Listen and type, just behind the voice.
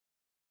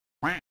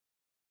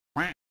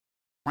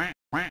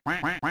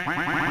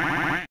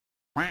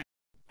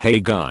Hey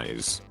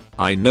guys,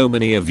 I know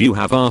many of you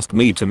have asked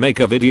me to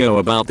make a video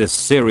about this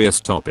serious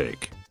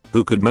topic.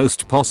 Who could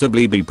most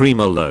possibly be Pre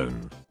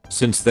Malone?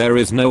 Since there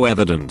is no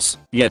evidence,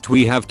 yet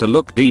we have to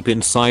look deep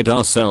inside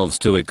ourselves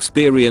to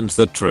experience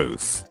the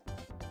truth.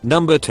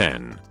 Number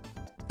 10.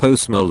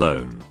 Post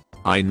Malone.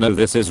 I know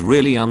this is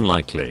really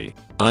unlikely.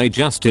 I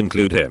just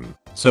include him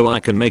so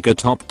I can make a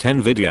top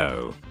 10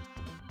 video.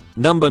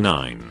 Number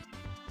 9.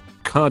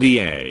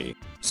 Cardi.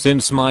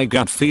 Since my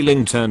gut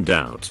feeling turned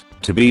out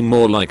to be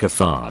more like a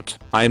fart,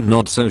 I'm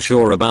not so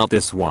sure about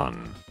this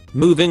one.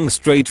 Moving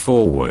straight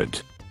forward.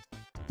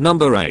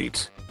 Number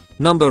 8.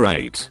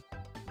 Number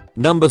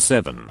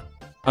 7.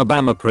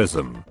 Obama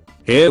Prism.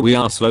 Here we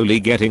are slowly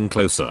getting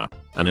closer.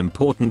 An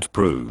important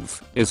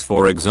proof is,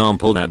 for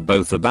example, that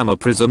both Obama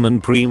Prism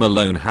and Pre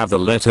Malone have the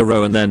letter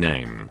O in their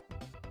name.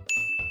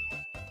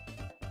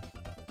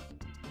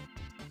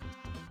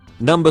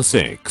 Number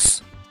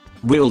 6.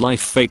 Real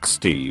life fake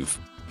Steve.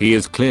 He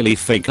is clearly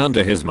fake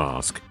under his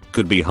mask.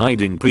 Could be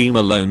hiding Pre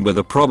Malone with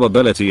a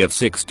probability of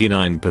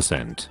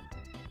 69%.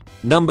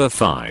 Number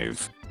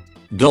 5.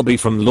 Dobby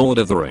from Lord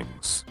of the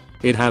Rings.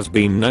 It has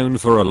been known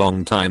for a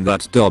long time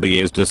that Dobby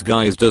is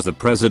disguised as the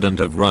president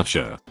of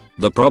Russia.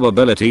 The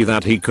probability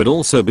that he could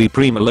also be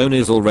Pre Malone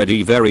is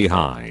already very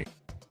high.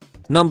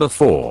 Number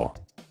 4.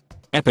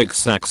 Epic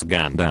Sax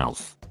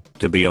Gandalf.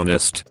 To be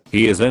honest,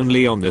 he is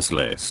only on this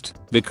list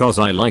because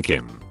I like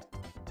him.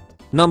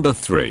 Number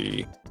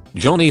 3.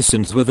 Johnny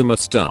Sins with a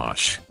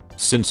mustache.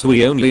 Since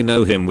we only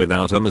know him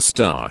without a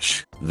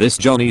mustache, this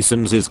Johnny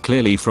Sins is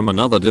clearly from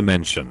another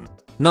dimension.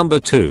 Number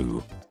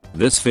 2.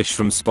 This fish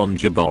from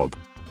SpongeBob.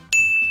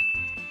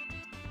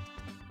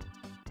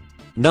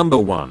 Number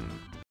 1.